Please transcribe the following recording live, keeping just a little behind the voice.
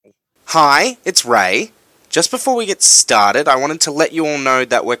Hi, it's Ray. Just before we get started, I wanted to let you all know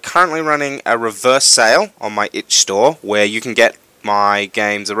that we're currently running a reverse sale on my itch store where you can get my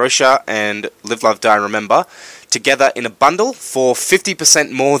games Arosha and Live, Love, Die, Remember together in a bundle for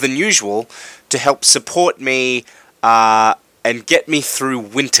 50% more than usual to help support me and get me through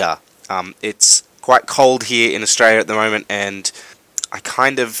winter. It's quite cold here in Australia at the moment and I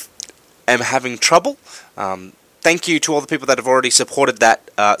kind of am having trouble. Thank you to all the people that have already supported that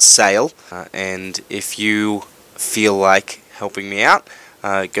sale, and if you feel like helping me out,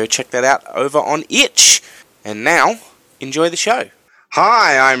 go check that out over on Itch. And now, enjoy the show.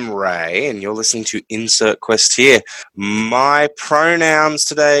 Hi, I'm Ray, and you're listening to Insert Quest here. My pronouns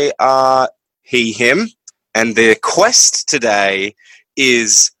today are he, him, and the quest today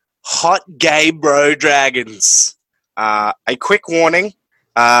is Hot Gay Bro Dragons. A quick warning,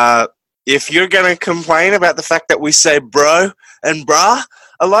 if you're going to complain about the fact that we say bro and brah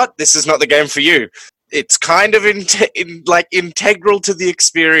a lot, this is not the game for you. It's kind of integral to the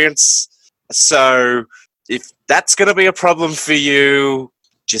experience. So if that's going to be a problem for you,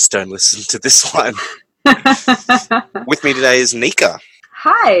 just don't listen to this one. With me today is Nika.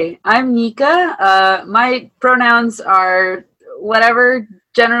 Hi, I'm Nika. My pronouns are whatever.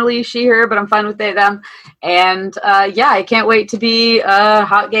 Generally she, her, but I'm fine with they, them. And I can't wait to be a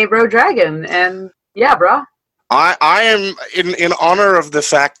hot gay bro dragon. And yeah, brah. I am in honor of the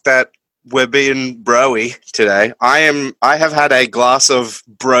fact that we're being broy today. I have had a glass of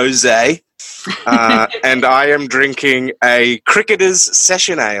brosé, and I am drinking a Cricketer's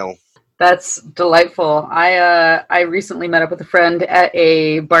Session Ale. That's delightful. I recently met up with a friend at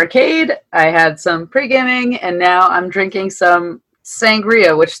a barcade. I had some pre-gaming, and now I'm drinking some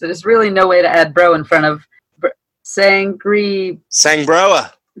sangria, which there's really no way to add bro in front of Sangbroa.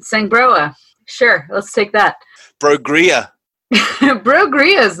 Sure, let's take that. Brogria.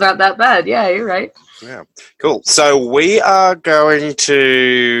 Brogria is not that bad. Yeah, you're right. Yeah, cool. So we are going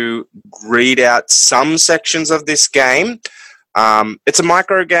to read out some sections of this game. It's a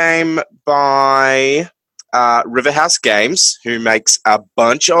micro game by Riverhouse Games, who makes a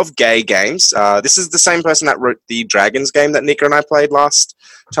bunch of gay games. This is the same person that wrote the Dragons game that Nika and I played last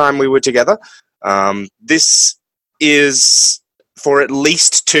time we were together. This is for at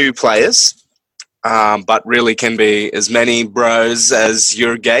least 2 players, but really can be as many bros as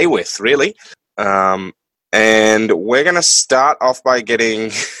you're gay with, really. And we're going to start off by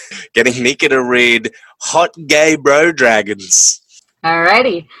getting Nika to read Hot Gay Bro Dragons.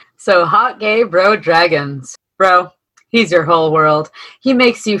 Alrighty. So, hot gay bro dragons. Bro, he's your whole world. He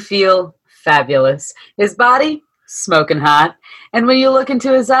makes you feel fabulous. His body, smoking hot. And when you look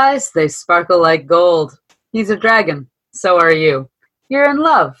into his eyes, they sparkle like gold. He's a dragon. So are you. You're in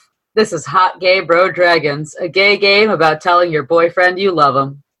love. This is Hot Gay Bro Dragons, a gay game about telling your boyfriend you love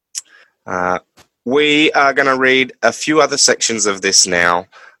him. We are going to read a few other sections of this now,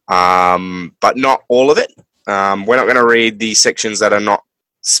 but not all of it. We're not going to read the sections that are not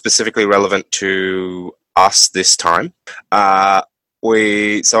specifically relevant to us this time. So I'm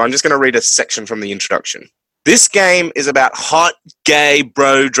just going to read a section from the introduction. This game is about hot, gay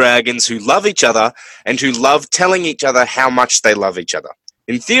bro dragons who love each other and who love telling each other how much they love each other.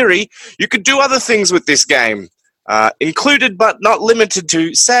 In theory, you could do other things with this game, included but not limited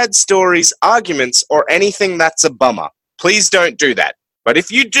to sad stories, arguments, or anything that's a bummer. Please don't do that. But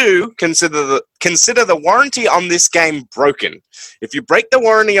if you do, consider the warranty on this game broken. If you break the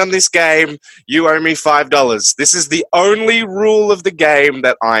warranty on this game, you owe me $5. This is the only rule of the game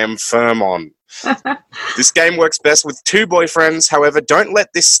that I am firm on. This game works best with 2 boyfriends. However, don't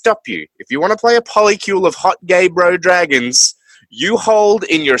let this stop you. If you want to play a polycule of hot gay bro dragons, you hold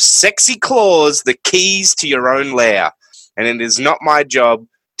in your sexy claws the keys to your own lair. And it is not my job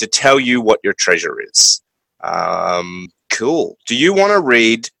to tell you what your treasure is. Cool. Do you want to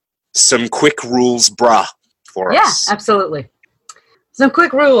read some quick rules, bruh, for us? Yeah, absolutely. Some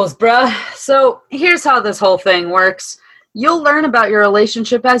quick rules, bruh. So here's how this whole thing works. You'll learn about your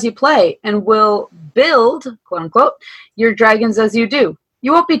relationship as you play and will build, quote-unquote, your dragons as you do.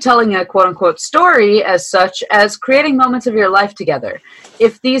 You won't be telling a quote-unquote story as such as creating moments of your life together.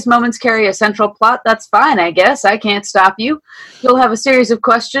 If these moments carry a central plot, that's fine, I guess. I can't stop you. You'll have a series of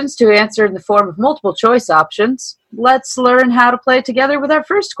questions to answer in the form of multiple choice options. Let's learn how to play together with our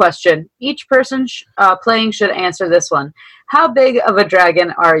first question. Each person playing should answer this one. How big of a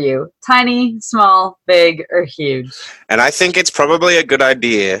dragon are you? Tiny, small, big, or huge? And I think it's probably a good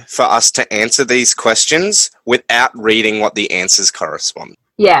idea for us to answer these questions without reading what the answers correspond.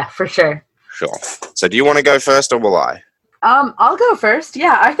 Yeah, for sure. Sure. So do you want to go first or will I? I'll go first.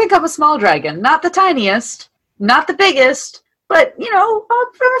 Yeah, I think I'm a small dragon. Not the tiniest, not the biggest, But, from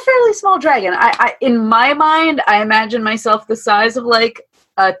a fairly small dragon. I in my mind, I imagine myself the size of like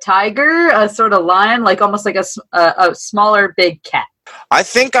a tiger, a sort of lion, like almost like a smaller big cat. I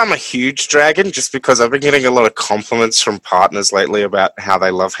think I'm a huge dragon just because I've been getting a lot of compliments from partners lately about how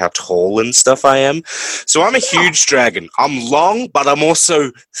they love how tall and stuff I am. So I'm a huge dragon. I'm long, but I'm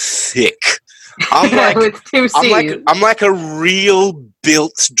also thick. I'm like with two C's. I'm like a real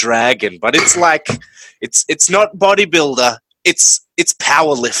built dragon, but it's like it's not bodybuilder. It's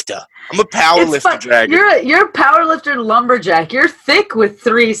power lifter. I'm a power lifter dragon. You're a power lifter lumberjack. You're thick with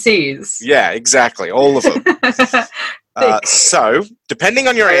three C's. Yeah, exactly. All of them. So, depending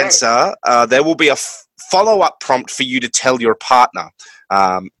on your answer, there will be a follow-up prompt for you to tell your partner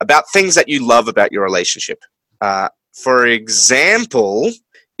about things that you love about your relationship. For example,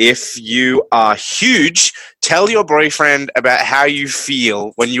 if you are huge, tell your boyfriend about how you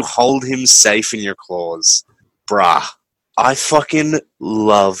feel when you hold him safe in your claws. Bruh, I fucking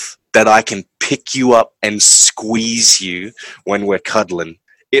love that I can pick you up and squeeze you when we're cuddling.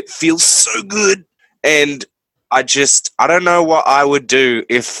 It feels so good, and I don't know what I would do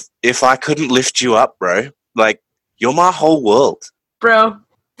if I couldn't lift you up, bro. Like, you're my whole world. Bro.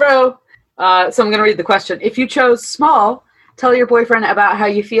 So I'm going to read the question. If you chose small, tell your boyfriend about how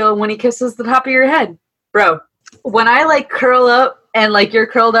you feel when he kisses the top of your head. Bro, when I, like, curl up and, like, you're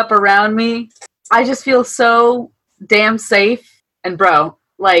curled up around me, I just feel so damn safe. And, bro,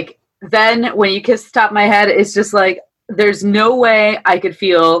 like, then when you kiss the top of my head, it's just like, there's no way I could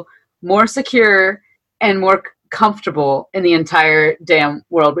feel more secure and more comfortable in the entire damn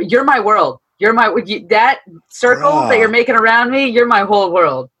world. But you're my world. That circle that you're making around me, you're my whole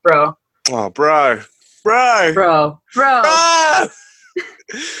world, bro. Oh, bro.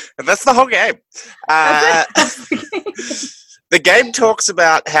 And that's the whole game. The game talks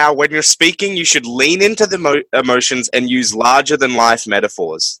about how when you're speaking, you should lean into the emotions and use larger-than-life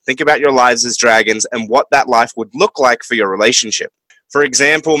metaphors. Think about your lives as dragons and what that life would look like for your relationship. For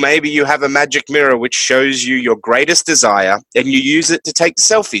example, maybe you have a magic mirror which shows you your greatest desire and you use it to take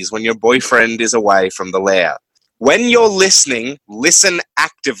selfies when your boyfriend is away from the lair. When you're listening, listen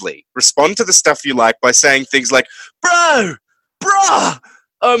actively. Respond to the stuff you like by saying things like, bruh,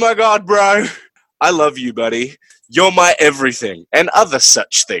 oh my god, bro, I love you, buddy. You're my everything, and other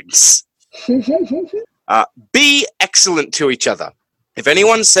such things. Be excellent to each other. If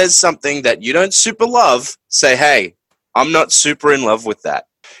anyone says something that you don't super love, say, hey, I'm not super in love with that.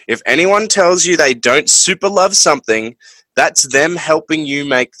 If anyone tells you they don't super love something, that's them helping you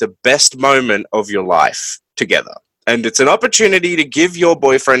make the best moment of your life together. And it's an opportunity to give your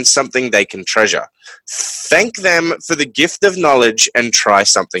boyfriend something they can treasure. Thank them for the gift of knowledge and try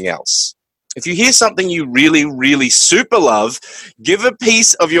something else. If you hear something you really, really super love, give a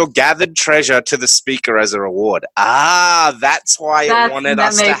piece of your gathered treasure to the speaker as a reward. That's why it wanted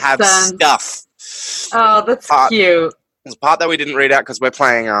us to have stuff. Oh, that's cute. There's a part that we didn't read out because we're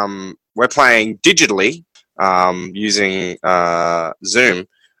playing digitally using Zoom.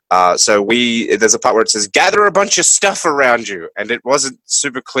 So there's a part where it says gather a bunch of stuff around you, and it wasn't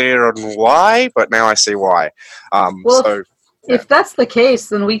super clear on why, but now I see why. If that's the case,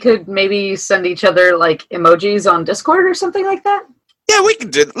 then we could maybe send each other like emojis on Discord or something like that. Yeah, we could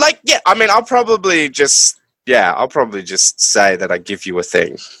do. I mean, I'll probably just say that I give you a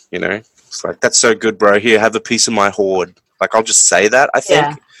thing. You know, it's like, that's so good, bro. Here, have a piece of my hoard. Like, I'll just say that. I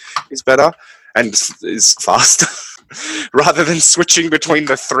think is better and is faster. Rather than switching between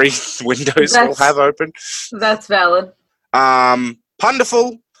the three windows we'll have open. That's valid.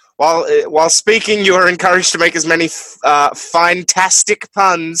 Punderful. While speaking, you are encouraged to make as many fantastic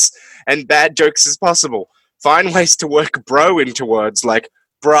puns and bad jokes as possible. Find ways to work bro into words like,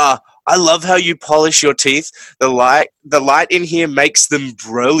 bruh, I love how you polish your teeth. The light in here makes them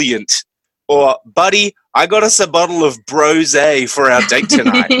brilliant. Or, buddy, I got us a bottle of Brosé for our date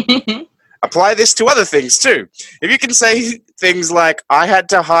tonight. Apply this to other things, too. If you can say things like, I had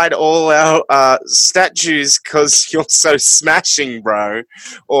to hide all our statues because you're so smashing, bro.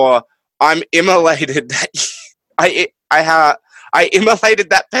 Or, I'm immolated that I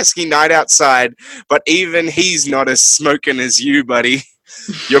immolated that pesky knight outside, but even he's not as smoking as you, buddy.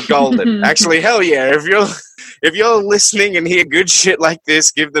 You're golden. Actually, hell yeah. If you're listening and hear good shit like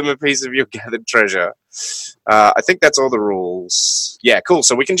this, give them a piece of your gathered treasure. I think that's all the rules. Yeah, cool.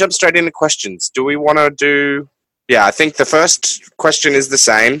 So we can jump straight into questions. Do we want to do... Yeah, I think the first question is the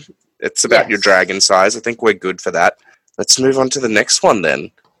same. It's about your dragon size. I think we're good for that. Let's move on to the next one then.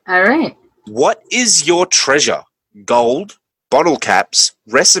 All right. What is your treasure? Gold, bottle caps,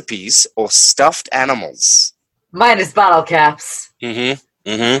 recipes, or stuffed animals? Mine is bottle caps. Mm-hmm.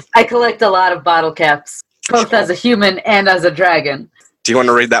 Mm-hmm. I collect a lot of bottle caps. both as a human and as a dragon. Do you want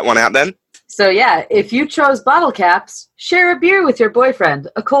to read that one out then? So yeah, if you chose bottle caps, share a beer with your boyfriend,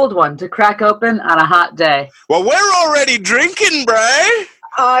 a cold one to crack open on a hot day. Well, we're already drinking, bro.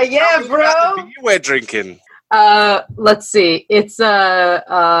 Yeah, Tell me bro. about the beer we're drinking. Let's see. It's and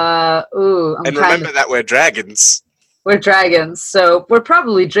remember that we're dragons. We're dragons, so we're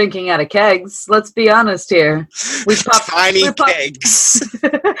probably drinking out of kegs. Let's be honest here. Tiny kegs.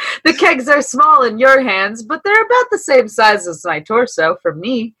 The kegs are small in your hands, but they're about the same size as my torso for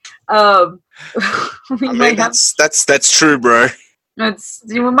me. I mean, that's true, bro.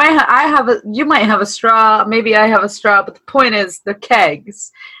 You might have a straw, maybe I have a straw, but the point is they're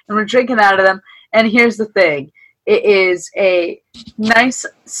kegs, and we're drinking out of them. And here's the thing: it is a nice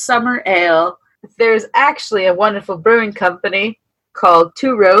summer ale. There's actually a wonderful brewing company called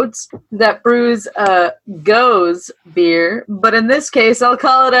Two Roads that brews Goes beer, but in this case, I'll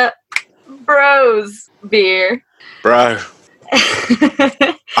call it a Bros beer. Bro,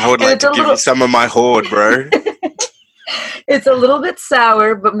 I would like to give you some of my hoard, bro. It's a little bit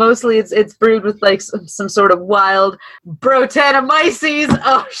sour, but mostly it's brewed with like some sort of wild Brettanomyces.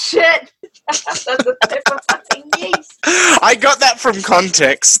 Oh shit! That's a type of fucking yeast. I got that from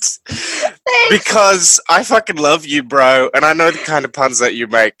context. Thanks. Because I fucking love you, bro, and I know the kind of puns that you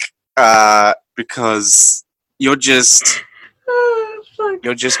make. Because you're just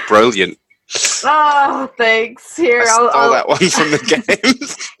brilliant. Oh, thanks. Here, I stole that one from the game.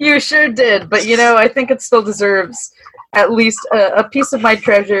 You sure did, but I think it still deserves at least a piece of my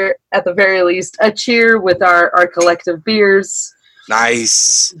treasure, at the very least, a cheer with our collective beers.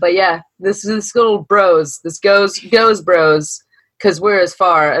 Nice. But yeah, this good old Bros. This goes Bros, because we're as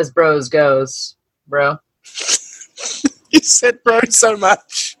far as Bros goes, bro. You said bro so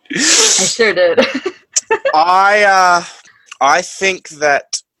much. I sure did. I think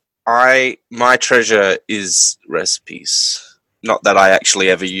that my treasure is recipes. Not that I actually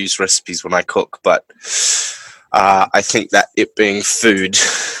ever use recipes when I cook, but I think that it being food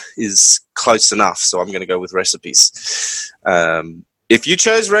is close enough, so I'm going to go with recipes. If you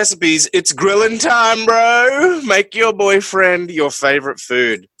chose recipes, it's grilling time, bro. Make your boyfriend your favorite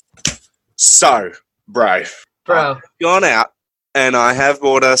food. So, bro. I've gone out and I have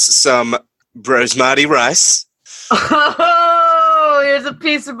bought us some Brosmarty rice. Oh, here's a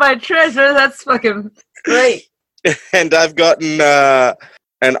piece of my treasure. That's fucking great. And I've gotten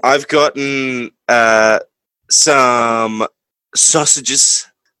some sausages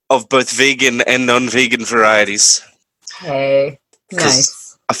of both vegan and non-vegan varieties. Hey,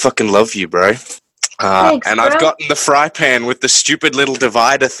 nice. I fucking love you, bro. Thanks, and bro. I've gotten the fry pan with the stupid little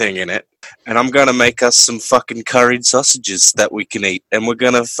divider thing in it. And I'm going to make us some fucking curried sausages that we can eat. And we're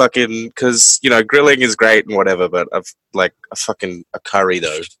going to fucking, because, grilling is great and whatever, but I've like a curry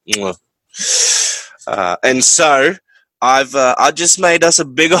though. And so I just made us a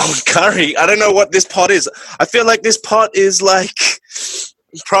big old curry. I don't know what this pot is. I feel like this pot is like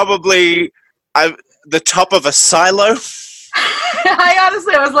probably the top of a silo. I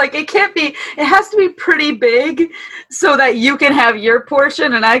was like, it has to be pretty big so that you can have your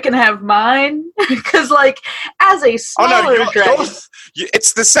portion and I can have mine. Because, like, as a smaller dragon...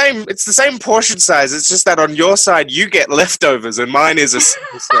 It's the same portion size. It's just that on your side, you get leftovers and mine is a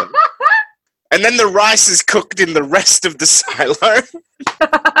single set. And then the rice is cooked in the rest of the silo.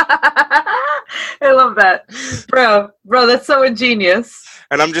 I love that. Bro, that's so ingenious.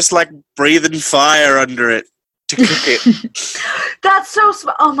 And I'm just, like, breathing fire under it to cook it. That's so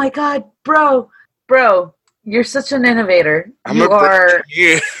smart. Oh my god, bro, you're such an innovator. You are.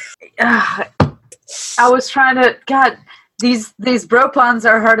 Yeah. I was trying to. God, these bro puns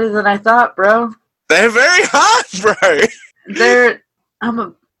are harder than I thought, bro. They're very hard, bro.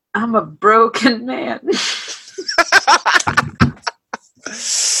 I'm a broken man. That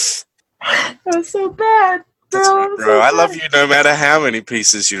was so bad, bro. Bro, I love you no matter how many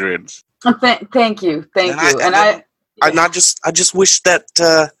pieces you're in. Thank you. I just wish that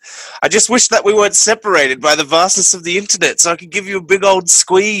we weren't separated by the vastness of the internet, so I could give you a big old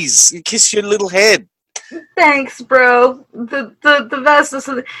squeeze and kiss your little head. Thanks, bro. The vastness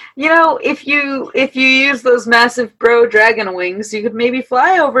of if you use those massive bro dragon wings, you could maybe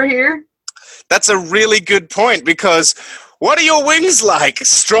fly over here. That's a really good point, because what are your wings like?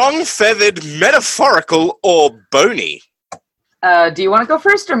 Strong, feathered, metaphorical, or bony? Do you want to go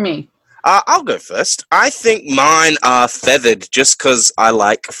first or me? I'll go first. I think mine are feathered just because I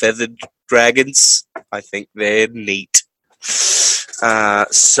like feathered dragons. I think they're neat.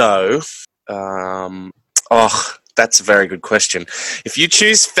 That's a very good question. If you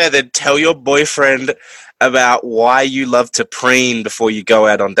choose feathered, tell your boyfriend about why you love to preen before you go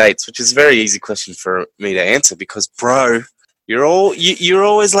out on dates, which is a very easy question for me to answer because, bro, you're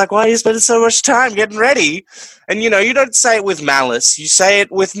always like, why are you spending so much time getting ready? And, you don't say it with malice. You say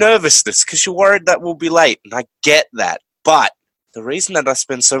it with nervousness because you're worried that we'll be late. And I get that. But the reason that I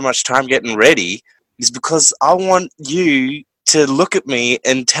spend so much time getting ready is because I want you to look at me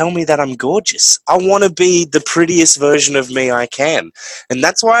and tell me that I'm gorgeous. I want to be the prettiest version of me I can. And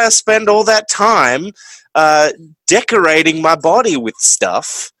that's why I spend all that time decorating my body with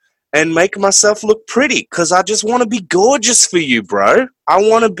stuff and make myself look pretty because I just want to be gorgeous for you, bro. I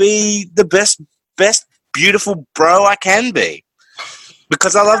want to be the best, beautiful bro I can be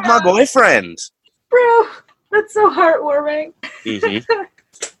because I love my boyfriend. Bro, that's so heartwarming. Mm-hmm.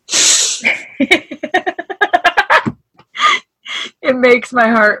 It makes my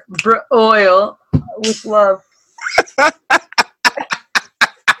heart oil with love.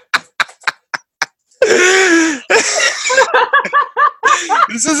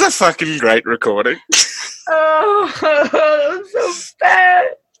 This is a fucking great recording. Oh, that was so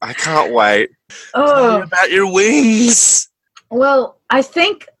bad. I can't wait. Oh, Tell me about your wings. Well, I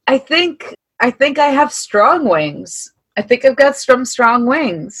think I have strong wings. I think I've got some strong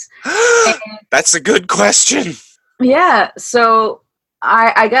wings. That's a good question. Yeah, so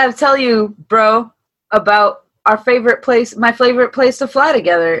I gotta tell you, bro, about our favorite place, my favorite place to fly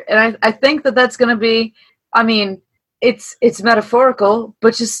together. And I think that's gonna be, I mean, it's metaphorical,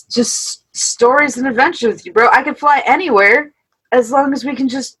 but just stories and adventures with you, bro. I can fly anywhere as long as we can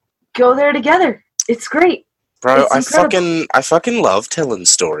just go there together. It's great. Bro, It's I fucking love telling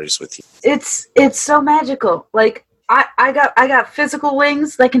stories with you. It's so magical. Like I got physical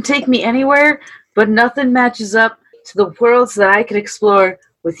wings that can take me anywhere, but nothing matches up to the worlds that I could explore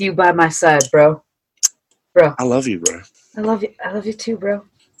with you by my side, bro. Bro. I love you, bro. I love you. I love you too, bro.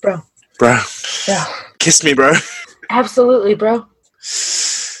 Bro. Bro. Yeah. Kiss me, bro. Absolutely, bro.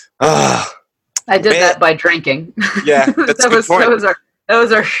 Ah. I did that by drinking. Yeah, that's a good point. That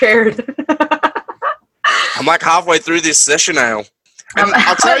was our shared. I'm like halfway through this session ale. And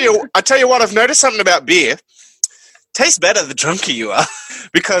I'll tell you what, I've noticed something about beer. Tastes better the drunker you are.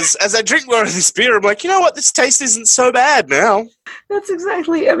 Because as I drink more of this beer, I'm like, you know what, this taste isn't so bad now. That's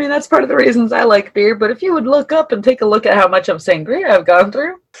part of the reasons I like beer, but if you would look up and take a look at how much of sangria I've gone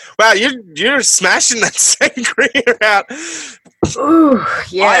through. Wow, you're smashing that sangria out. Ooh,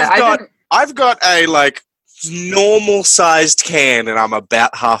 yeah. I've got a, like, normal-sized can, and I'm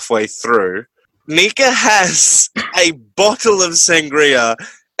about halfway through. Nika has a bottle of sangria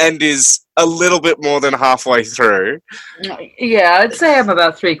and is a little bit more than halfway through. Yeah, I'd say I'm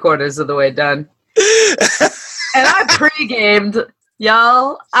about 3/4 of the way done. And I pre-gamed,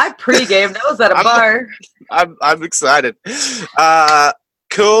 y'all. I pre-gamed. I was at a bar. I'm excited.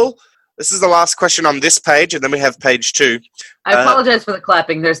 Cool. This is the last question on this page, and then we have page 2. I apologize for the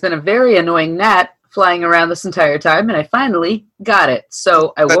clapping. There's been a very annoying gnat flying around this entire time, and I finally got it.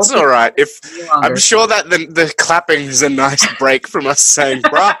 So I won't. That's all right. I'm sure that the clapping is a nice break from us saying,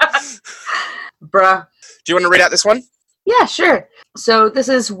 "Bruh." Bruh. Do you want to read out this one? Yeah, sure. So this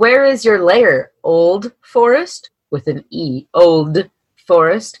is Where is Your Lair? Old Forest with an E. Old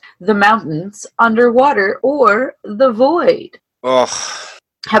Forest. The mountains, underwater, or the void. Oh.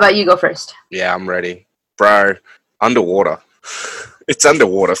 How about you go first? Yeah, I'm ready. Bro, underwater. It's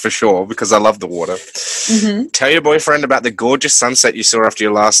underwater for sure because I love the water. Mm-hmm. Tell your boyfriend about the gorgeous sunset you saw after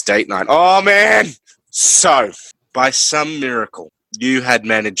your last date night. Oh, man! So, by some miracle, you had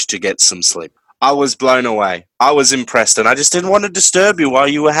managed to get some sleep. I was blown away. I was impressed, and I just didn't want to disturb you while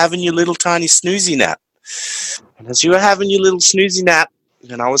you were having your little tiny snoozy nap. And as you were having your little snoozy nap,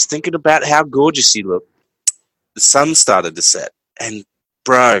 and I was thinking about how gorgeous you looked, the sun started to set. And,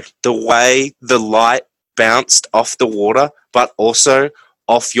 bro, the way the light bounced off the water, but also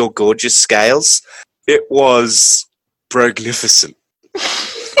off your gorgeous scales, it was magnificent.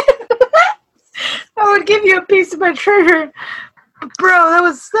 I would give you a piece of my treasure. Bro, that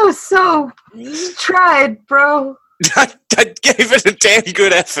was so... You tried, bro. I gave it a damn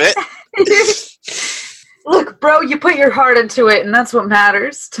good effort. Look, bro, you put your heart into it, and that's what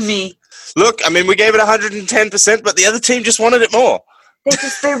matters to me. Look, I mean, we gave it 110%, but the other team just wanted it more.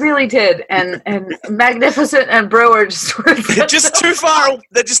 They really did, and Magnificent and Bro are just they're just too far.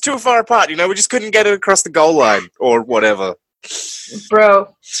 They're just too far apart. You know, we just couldn't get it across the goal line or whatever.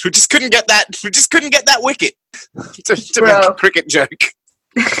 Bro, we just couldn't get that. We just couldn't get that wicket to make a cricket joke.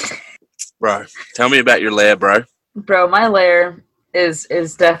 Bro, tell me about your lair, bro. Bro, my lair is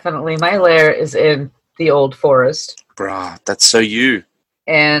definitely in the Old Forest. Bro, that's so you.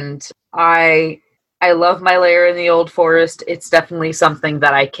 And I I love my lair in the old forest. It's definitely something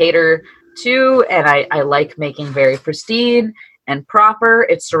that I cater to, and I like making very pristine and proper.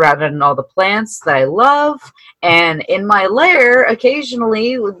 It's surrounded in all the plants that I love. And in my lair,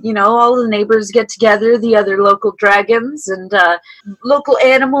 occasionally, all the neighbors get together, the other local dragons and local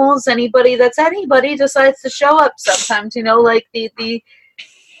animals, anybody decides to show up sometimes, like the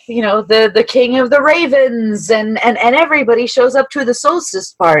king of the ravens and everybody shows up to the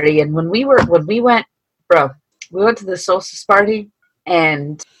solstice party. And when we went to the solstice party,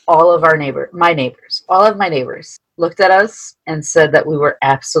 and all of my neighbors looked at us and said that we were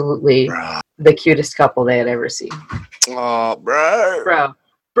absolutely the cutest couple they had ever seen. Oh, bro.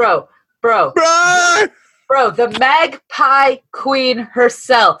 Bro, the magpie queen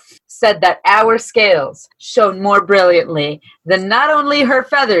herself said that our scales shone more brilliantly than not only her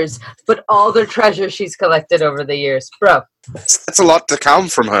feathers, but all the treasure she's collected over the years. Bro. That's a lot to come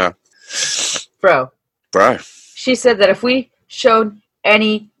from her. Bro. She said that if we shone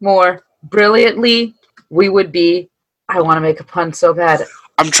any more brilliantly, we would be... I want to make a pun so bad.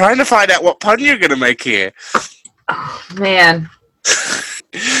 I'm trying to find out what pun you're going to make here. Oh, man.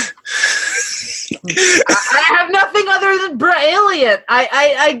 I have nothing other than brilliant.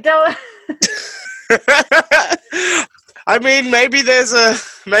 I don't... I mean, maybe there's a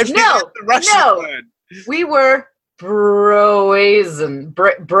Russian word. We were brazen.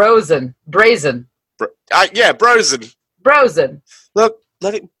 Yeah, brosen. Look,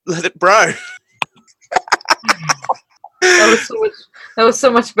 let it bro. That was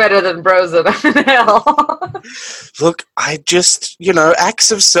so much better than brosen. Hell. Look, I just,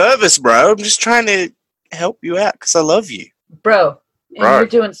 acts of service, bro. I'm just trying to help you out because I love you. Bro, and you're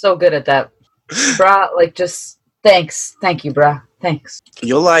doing so good at that. Bro, just thanks. Thank you, bro. Thanks.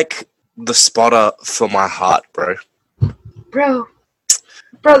 You're like the spotter for my heart, bro. Bro,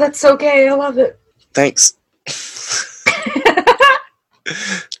 that's so gay. I love it. Thanks.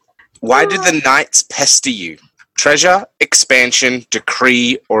 Why do the knights pester you? Treasure, expansion,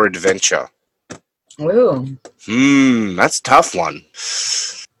 decree, or adventure? Ooh. That's a tough one.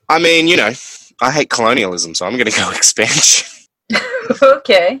 I mean, I hate colonialism, so I'm going to go expansion.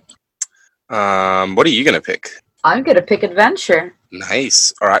 Okay. What are you going to pick? I'm going to pick adventure.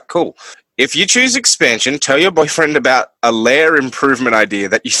 Nice. All right, cool. If you choose expansion, tell your boyfriend about a lair improvement idea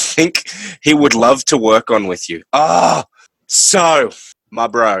that you think he would love to work on with you. So, my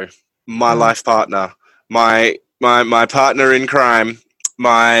bro, my life partner, my partner in crime,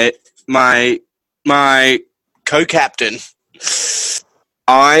 my co-captain.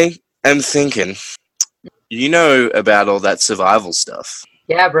 I am thinking, about all that survival stuff.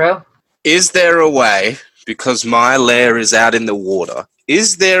 Yeah, bro. Is there a way, because my lair is out in the water,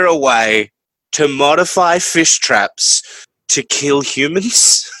 is there a way to modify fish traps to kill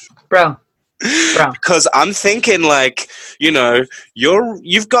humans? Bro. Because I'm thinking,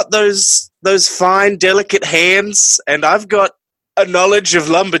 you've got those fine, delicate hands, and I've got a knowledge of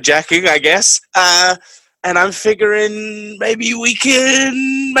lumberjacking, I guess. And I'm figuring maybe we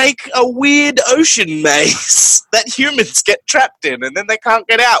can make a weird ocean maze that humans get trapped in, and then they can't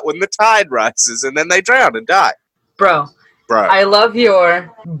get out when the tide rises, and then they drown and die. Bro. I love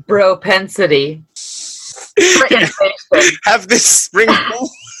your bro-pensity. Have this spring pool.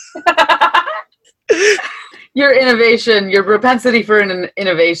 Your innovation, your propensity for an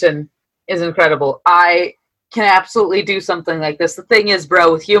innovation is incredible. I can absolutely do something like this. The thing is,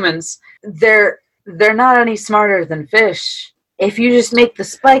 bro, with humans, they're not any smarter than fish. If you just make the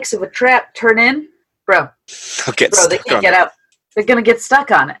spikes of a trap turn in, they can't get out. They're going to get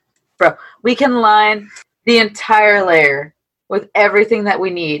stuck on it. Bro, we can line the entire layer with everything that we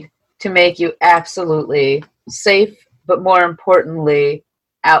need to make you absolutely safe, but more importantly,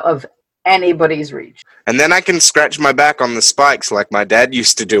 out of anybody's reach. And then I can scratch my back on the spikes like my dad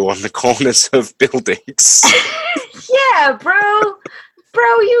used to do on the corners of buildings. Yeah, bro. Bro,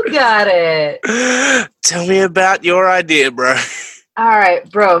 you got it. Tell me about your idea, bro. All right,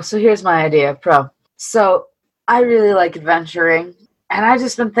 bro. So here's my idea, bro. So I really like adventuring, and I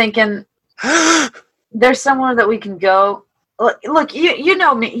just been thinking there's somewhere that we can go. Look, you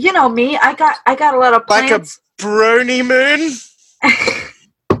know me. You know me. I got a lot of plans. Like a brony moon?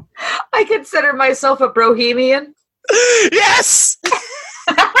 I consider myself a bohemian. Yes!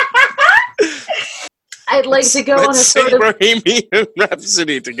 I'd like to go on a sort of Bohemian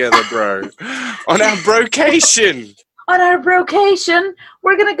Rhapsody together, bro. On our brocation. On our brocation,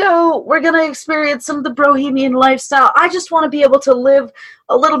 we're gonna experience some of the bohemian lifestyle. I just want to be able to live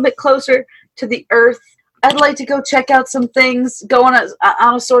a little bit closer to the earth. I'd like to go check out some things, go on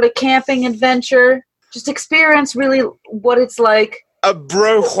a sort of camping adventure, just experience really what it's like. A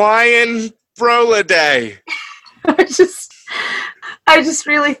Brohawaiian Broler Day. I just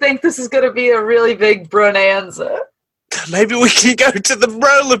really think this is going to be a really big bonanza. Maybe we can go to the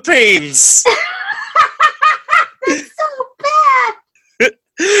Brolerpeens. That's so bad.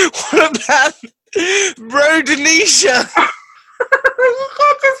 What about Brodenisha? You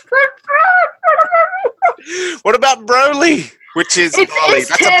can't just put bro in front of everything. What about Broly? Which is Bali. It's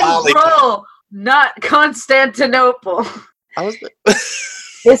That's a Bali. bro, not Constantinople. I was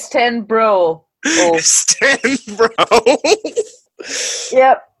It's 10 bro. Oh. Stand, bro.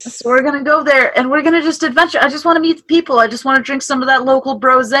 Yep. So we're gonna go there, and we're gonna just adventure. I just want to meet the people. I just want to drink some of that local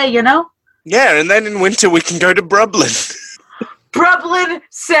brosé, you know? Yeah, and then in winter we can go to Brublin. Brublin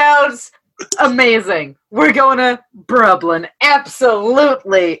sounds amazing. We're going to Brublin.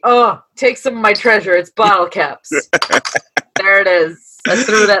 Absolutely. Oh, take some of my treasure. It's bottle caps. There it is. I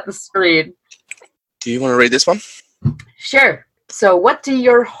threw it at the screen. Do you want to read this one? Sure. So what do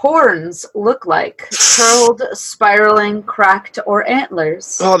your horns look like? Curled, spiraling, cracked, or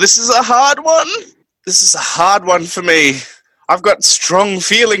antlers? Oh, this is a hard one. This is a hard one for me. I've got strong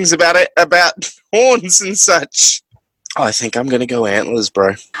feelings about it, about horns and such. Oh, I think I'm going to go antlers,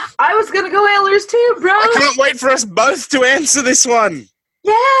 bro. I was going to go antlers too, bro. I can't wait for us both to answer this one.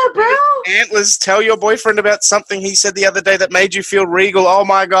 Yeah, bro. Antlers, tell your boyfriend about something he said the other day that made you feel regal. Oh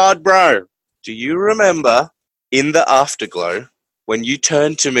my God, bro. Do you remember in the afterglow when you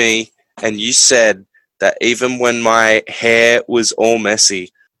turned to me and you said that even when my hair was all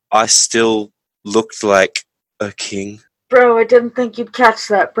messy, I still looked like a king? Bro, I didn't think you'd catch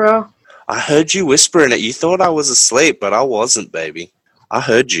that, bro. I heard you whispering it. You thought I was asleep, but I wasn't, baby. I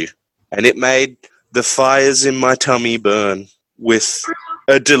heard you. And it made the fires in my tummy burn with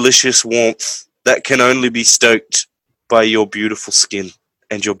a delicious warmth that can only be stoked by your beautiful skin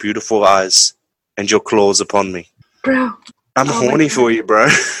and your beautiful eyes and your claws upon me. Bro. I'm horny for you, bro.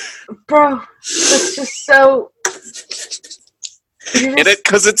 Bro, that's just so... Get it?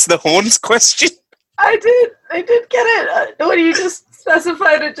 Because it's the horns question? I did get it. What you just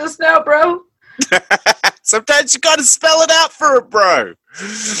specified it just now, bro. Sometimes you gotta spell it out for it, bro.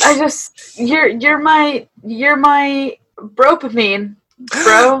 You're my dopamine,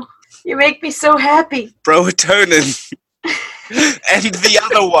 bro. You make me so happy. Broatonin. And the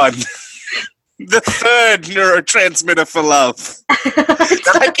other one. The third neurotransmitter for love.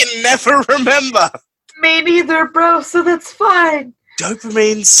 That I can never remember. Me neither, bro, so that's fine.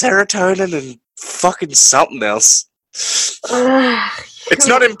 Dopamine, serotonin, and fucking something else. It's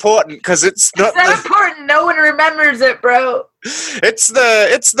not important because it's not important. No one remembers it, bro. It's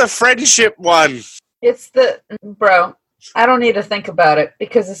the friendship one. Bro, I don't need to think about it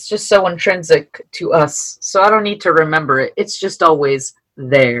because it's just so intrinsic to us. So I don't need to remember it. It's just always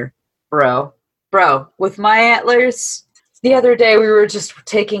there, bro. Bro, with my antlers, the other day we were just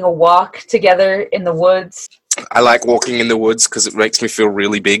taking a walk together in the woods. I like walking in the woods because it makes me feel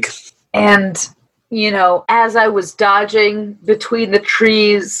really big. And, you know, as I was dodging between the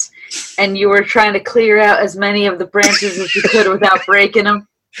trees and you were trying to clear out as many of the branches as you could without breaking them.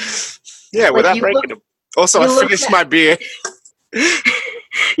 Yeah, without breaking them. Also, I finished my beer.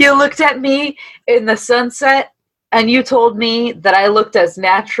 You looked at me in the sunset and you told me that I looked as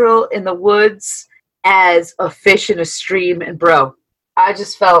natural in the woods as a fish in a stream. And bro, I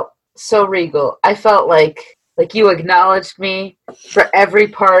just felt so regal. I felt like you acknowledged me for every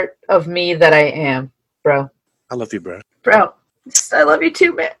part of me that I am, bro. I love you, bro. Bro, I love you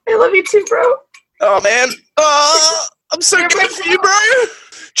too, man. I love you too, bro. Oh, man. Oh, I'm so good for you, bro.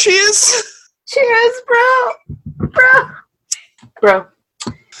 Cheers. Cheers, bro. Bro.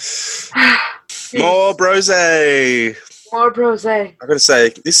 More brosé. More brosé. I gotta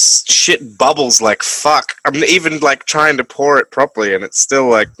say, this shit bubbles like fuck. I'm even like trying to pour it properly and it's still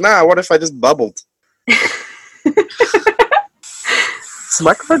like, nah, what if I just bubbled? Is the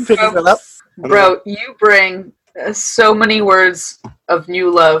microphone picking that up? Bro, you bring so many words of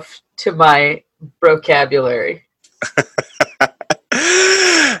new love to my vocabulary.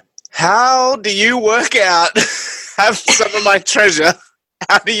 How do you work out? Have some of my treasure.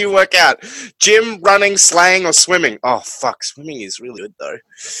 How do you work out? Gym, running, slaying, or swimming? Oh, fuck. Swimming is really good, though.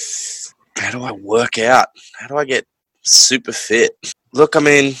 How do I work out? How do I get super fit? Look, I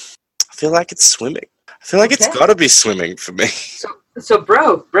mean, I feel like it's swimming. I feel like it's got to be swimming for me. So,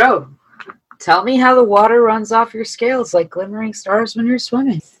 bro, tell me how the water runs off your scales like glimmering stars when you're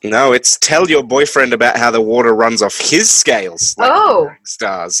swimming. No, it's tell your boyfriend about how the water runs off his scales like glimmering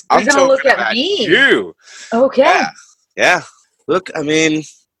stars. You're going to look at me. You. Okay. Yeah. Look, I mean,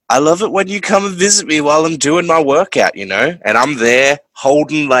 I love it when you come and visit me while I'm doing my workout, you know? And I'm there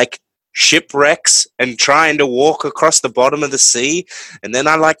holding, like, shipwrecks and trying to walk across the bottom of the sea, and then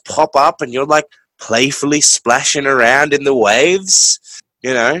I like pop up and you're like playfully splashing around in the waves,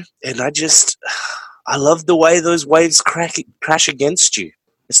 you know, and I love the way those waves crash against you.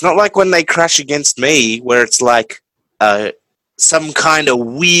 It's not like when they crash against me where it's like some kind of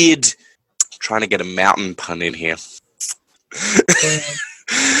weird, I'm trying to get a mountain pun in here.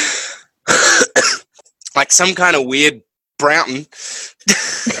 Like some kind of weird Broughton.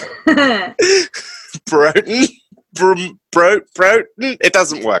 Broughton. It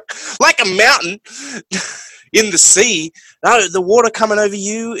doesn't work. Like a mountain in the sea. No, the water coming over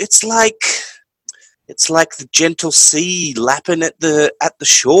you, it's like the gentle sea lapping at the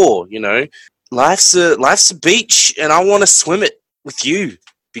shore, you know. Life's a beach and I want to swim it with you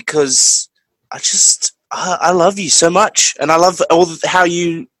because I love you so much, and I love how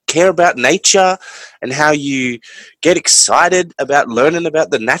you care about nature and how you get excited about learning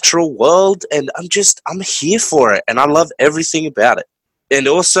about the natural world, and I'm here for it, and I love everything about it. And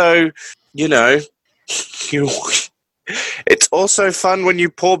also, you know, it's also fun when you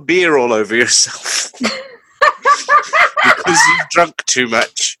pour beer all over yourself because you've drunk too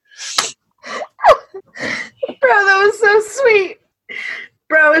much. Bro, that was so sweet.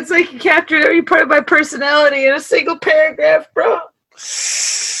 Bro, it's like you captured every part of my personality in a single paragraph, bro.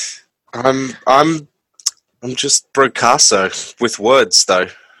 I'm just Brocasso with words, though.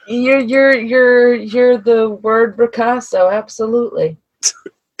 You're the word Brocasso, absolutely.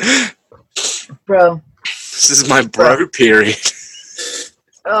 Bro. This is my bro period.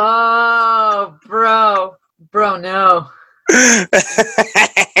 Oh, bro. Bro, no.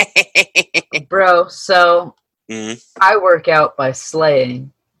 Bro, so I work out by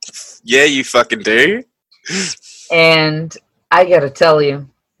slaying. Yeah, you fucking do. And I gotta tell you,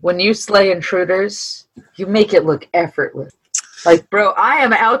 when you slay intruders, you make it look effortless. Like, bro, I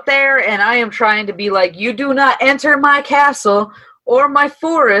am out there and I am trying to be like, you do not enter my castle or my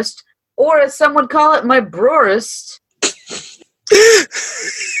forest, or as some would call it, my brorist,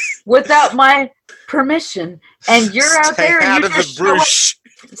 without my permission. And you're out there and you're just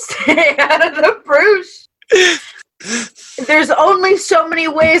stay out of the brush. There's only so many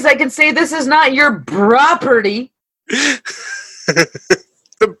ways I can say this is not your property.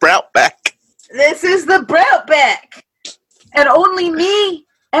 The Broutback. This is the Broutback. And only me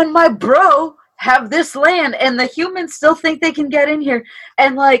and my bro have this land, and the humans still think they can get in here.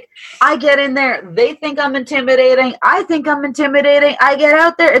 And, like, I get in there. They think I'm intimidating. I think I'm intimidating. I get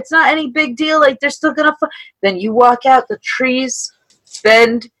out there. It's not any big deal. Like, they're still going to... Then you walk out. The trees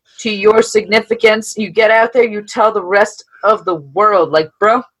bend to your significance. You get out there. You tell the rest of the world, like,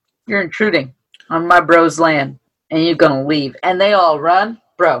 bro, you're intruding on my bro's land, and you're going to leave. And they all run.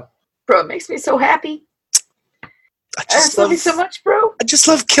 Bro, it makes me so happy. I love you so much, bro. I just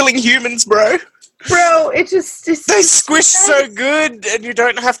love killing humans, bro. Bro, it's they squish so good, and you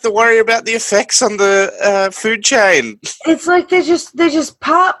don't have to worry about the effects on the food chain. It's like they just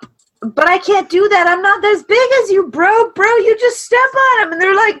pop, but I can't do that. I'm not as big as you, bro. Bro, you just step on them, and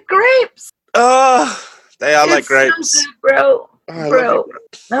they're like grapes. Oh, they are like grapes, so good, bro. Bro,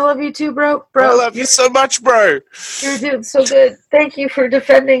 I love you too, bro. Bro, I love you so much, bro. You're doing so good. Thank you for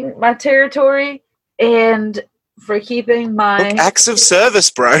defending my territory and for keeping my... acts of service,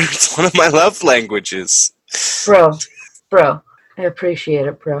 bro. It's one of my love languages. Bro, I appreciate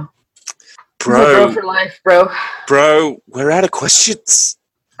it, bro. Bro for life, bro. Bro, we're out of questions.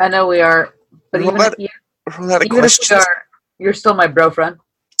 I know we are, but we're out of questions. You're still my bro friend.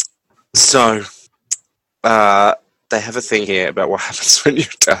 So, they have a thing here about what happens when you're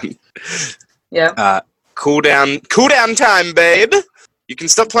done. Yeah. Cool down time, babe. You can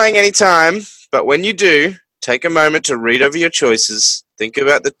stop playing anytime, but when you do, take a moment to read over your choices. Think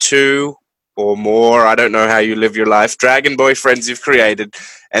about the 2 or more, I don't know how you live your life, dragon boyfriends you've created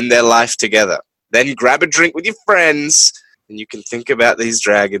and their life together. Then grab a drink with your friends and you can think about these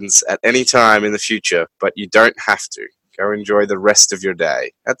dragons at any time in the future, but you don't have to. Go enjoy the rest of your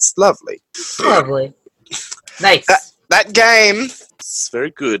day. That's lovely. Lovely. Nice. That game is very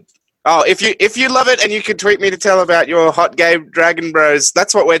good. Oh, if you love it and you can tweet me to tell about your hot gay dragon bros,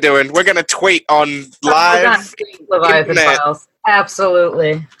 that's what we're doing. We're going to tweet on live Leviathan Files.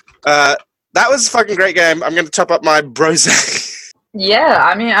 Absolutely. That was a fucking great game. I'm going to top up my brose. Yeah,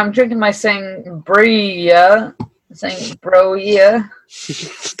 I mean, I'm drinking my Sangria. Broia.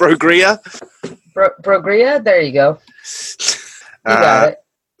 Brogria? Brogria? There you go. You got it.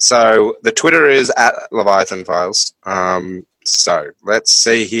 So the Twitter is at Leviathan Files. So let's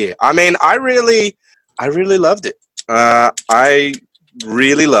see here. I mean, I really loved it. I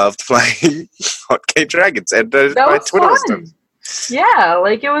really loved playing Hot Gate Dragons, and my Twitter was done. Yeah,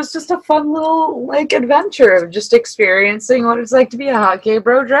 like it was just a fun little like adventure of just experiencing what it's like to be a hot gay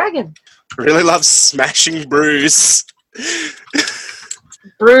bro dragon. Really love smashing Bruise.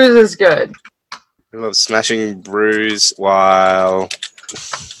 Bruise is good. I love smashing Bruise while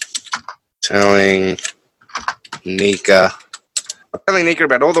telling Nika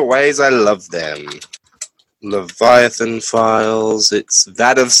about all the ways I love them. Leviathan Files. It's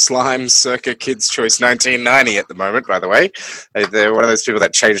Vat of Slime circa Kids Choice 1990 at the moment, by the way. They're one of those people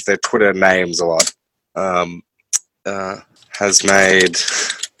that change their Twitter names a lot. Has made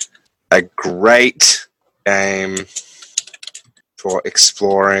a great game for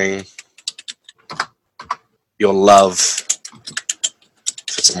exploring your love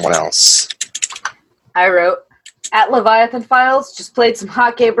for someone else. I wrote, at Leviathan Files, just played some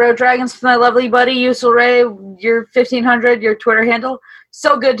hot gay bro dragons with my lovely buddy, Yusul Ray, your 1500, your Twitter handle.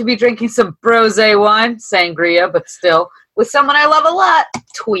 So good to be drinking some brosé wine, sangria, but still, with someone I love a lot.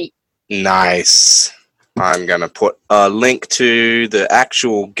 Tweet. Nice. I'm going to put a link to the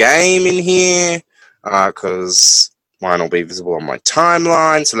actual game in here, because mine will be visible on my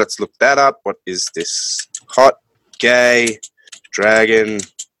timeline. So let's look that up. What is this? Hot gay dragon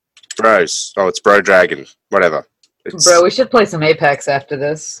bros. Oh, it's bro dragon. Whatever. Bro, we should play some Apex after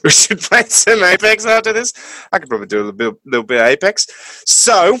this. We should play some Apex after this. I could probably do a little bit of Apex.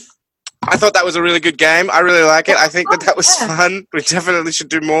 So, I thought that was a really good game. I really like it. I think that was fun. We definitely should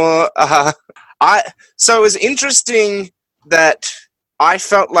do more. So it was interesting that I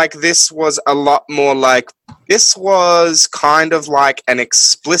felt like this was a lot more like... This was kind of like an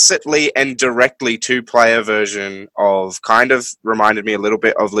explicitly and directly two-player version of... Kind of reminded me a little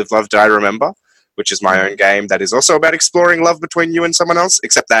bit of Live, Love, Die, Remember, which is my own game that is also about exploring love between you and someone else,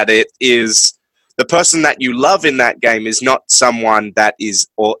 except that it is the person that you love in that game is not someone that is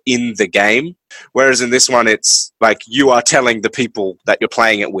or in the game, whereas in this one it's like you are telling the people that you're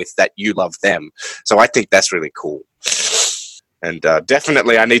playing it with that you love them. So I think that's really cool. And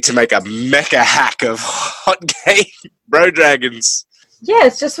definitely I need to make a mecha hack of hot gay bro dragons. Yeah,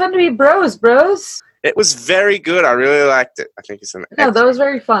 it's just fun to be bros. It was very good. I really liked it. I think it's an No, that was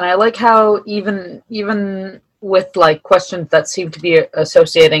very fun. I like how even with like questions that seem to be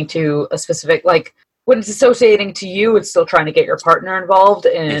associating to a specific, like when it's associating to you, it's still trying to get your partner involved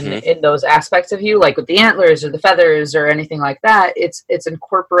in those aspects of you, like with the antlers or the feathers or anything like that. It's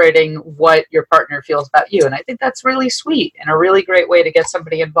incorporating what your partner feels about you, and I think that's really sweet and a really great way to get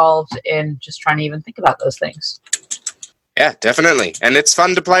somebody involved in just trying to even think about those things. Yeah, definitely, and it's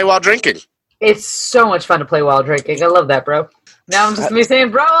fun to play while drinking. It's so much fun to play while drinking. I love that, bro. Now I'm just going to be saying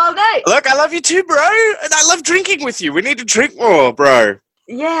bro all day. Look, I love you too, bro. And I love drinking with you. We need to drink more, bro.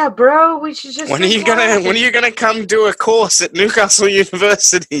 Yeah, bro. We should just When are you gonna come do a course at Newcastle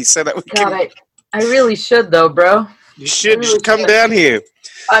University so that we can... I really should, though, bro. You should come down here.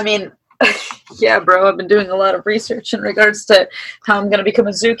 I mean... Yeah, bro, I've been doing a lot of research in regards to how I'm going to become a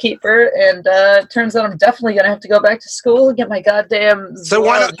zookeeper, and it turns out I'm definitely going to have to go back to school and get my goddamn... So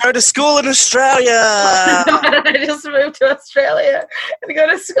why not go to school in Australia? Why don't I just move to Australia and go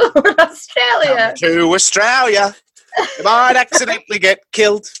to school in Australia? Come to Australia. You might accidentally get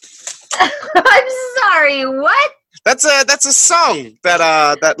killed. I'm sorry, what? That's a song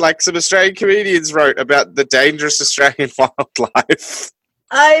that like some Australian comedians wrote about the dangerous Australian wildlife.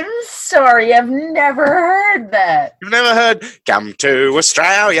 I'm sorry, I've never heard that. You've never heard, come to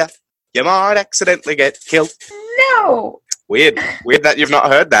Australia, you might accidentally get killed. No. Weird that you've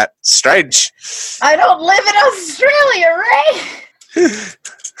not heard that. Strange. I don't live in Australia, Ray.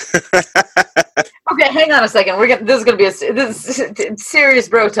 Okay, hang on a second. This is gonna be a serious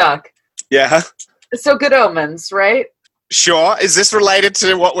bro talk. Yeah. So Good Omens, right? Sure. Is this related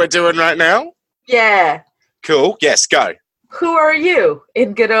to what we're doing right now? Yeah. Cool. Yes, go. Who are you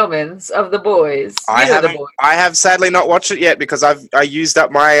in Good Omens of the boys? I have sadly not watched it yet because I used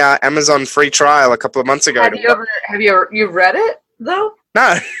up my Amazon free trial a couple of months ago. Have you read it though?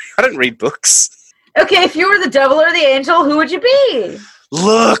 No, I don't read books. Okay, if you were the devil or the angel, who would you be?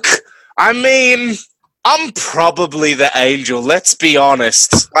 Look, I mean, I'm probably the angel. Let's be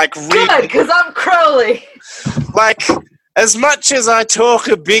honest. Like, really, good, because I'm Crowley. Like, as much as I talk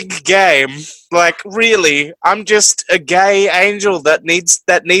a big game, like, really, I'm just a gay angel that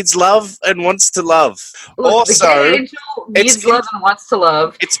needs love and wants to love. Look, also, the gay angel needs love and wants to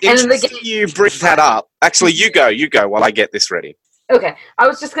love. It's interesting you bring that up. Actually, you go while I get this ready. Okay, I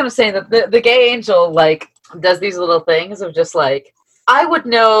was just going to say that the gay angel, like, does these little things of just, like, I would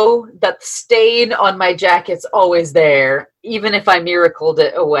know that the stain on my jacket's always there, even if I miracled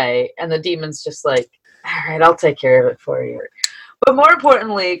it away, and the demon's just like, all right, I'll take care of it for you. But more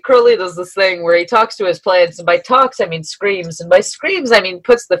importantly, Crowley does this thing where he talks to his plants, and by talks I mean screams, and by screams I mean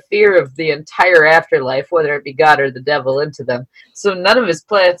puts the fear of the entire afterlife, whether it be God or the devil, into them. So none of his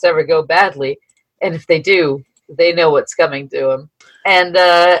plants ever go badly, and if they do, they know what's coming to them. And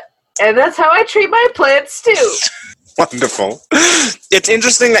that's how I treat my plants too. Wonderful. It's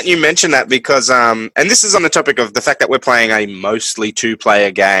interesting that you mention that because, and this is on the topic of the fact that we're playing a mostly two-player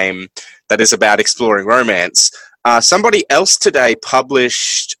game that is about exploring romance. Somebody else today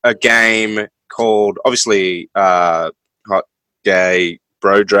published a game called, obviously, Hot Gay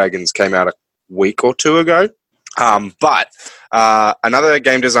Bro Dragons came out a week or two ago. But another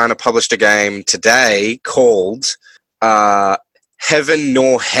game designer published a game today called Heaven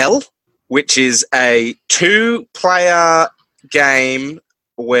Nor Hell, which is a two-player game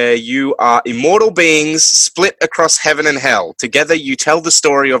where you are immortal beings split across heaven and hell. Together you tell the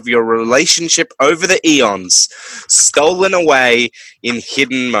story of your relationship over the eons, stolen away in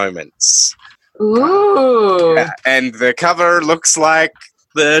hidden moments. Ooh. And the cover looks like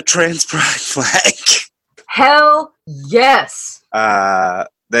the trans pride flag. Hell yes.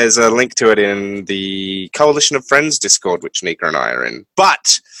 There's a link to it in the Coalition of Friends Discord, which Nika and I are in.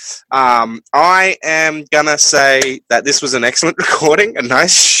 But I am going to say that this was an excellent recording, a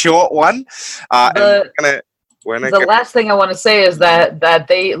nice short one. The last thing I want to say is that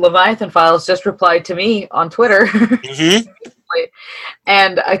Leviathan Files just replied to me on Twitter. Mm-hmm.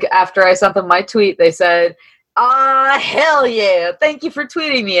 And after I sent them my tweet, they said, hell yeah, thank you for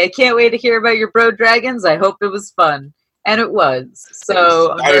tweeting me. I can't wait to hear about your Bro Dragons. I hope it was fun. And it was.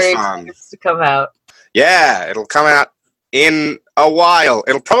 So I'm very excited to come out. Yeah, it'll come out in a while.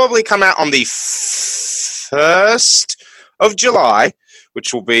 It'll probably come out on the 1st of July,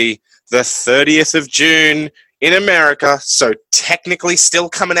 which will be the 30th of June in America. So technically still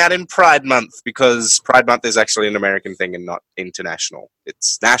coming out in Pride Month, because Pride Month is actually an American thing and not international.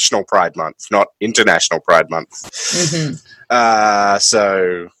 It's National Pride Month, not International Pride Month. Mm-hmm.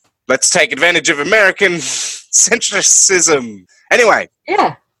 So let's take advantage of American centricism. Anyway,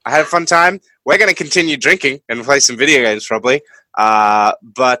 yeah, I had a fun time. We're going to continue drinking and play some video games probably.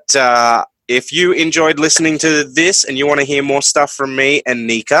 But if you enjoyed listening to this and you want to hear more stuff from me and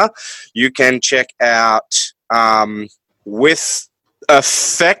Nika, you can check out With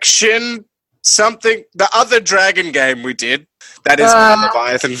Affection the other dragon game we did. That is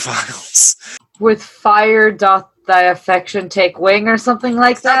Leviathan Files. With fire doth thy affection take wing or something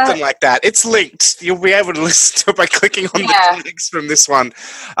like that? Something like that. It's linked. You'll be able to listen to it by clicking on the links from this one.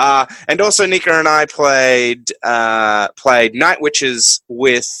 And also Nika and I played Night Witches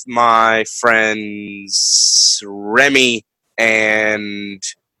with my friends Remy and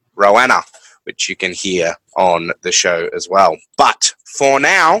Roanna, which you can hear on the show as well. But for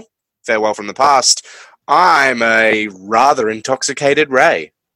now, farewell from the past. I'm a rather intoxicated Ray.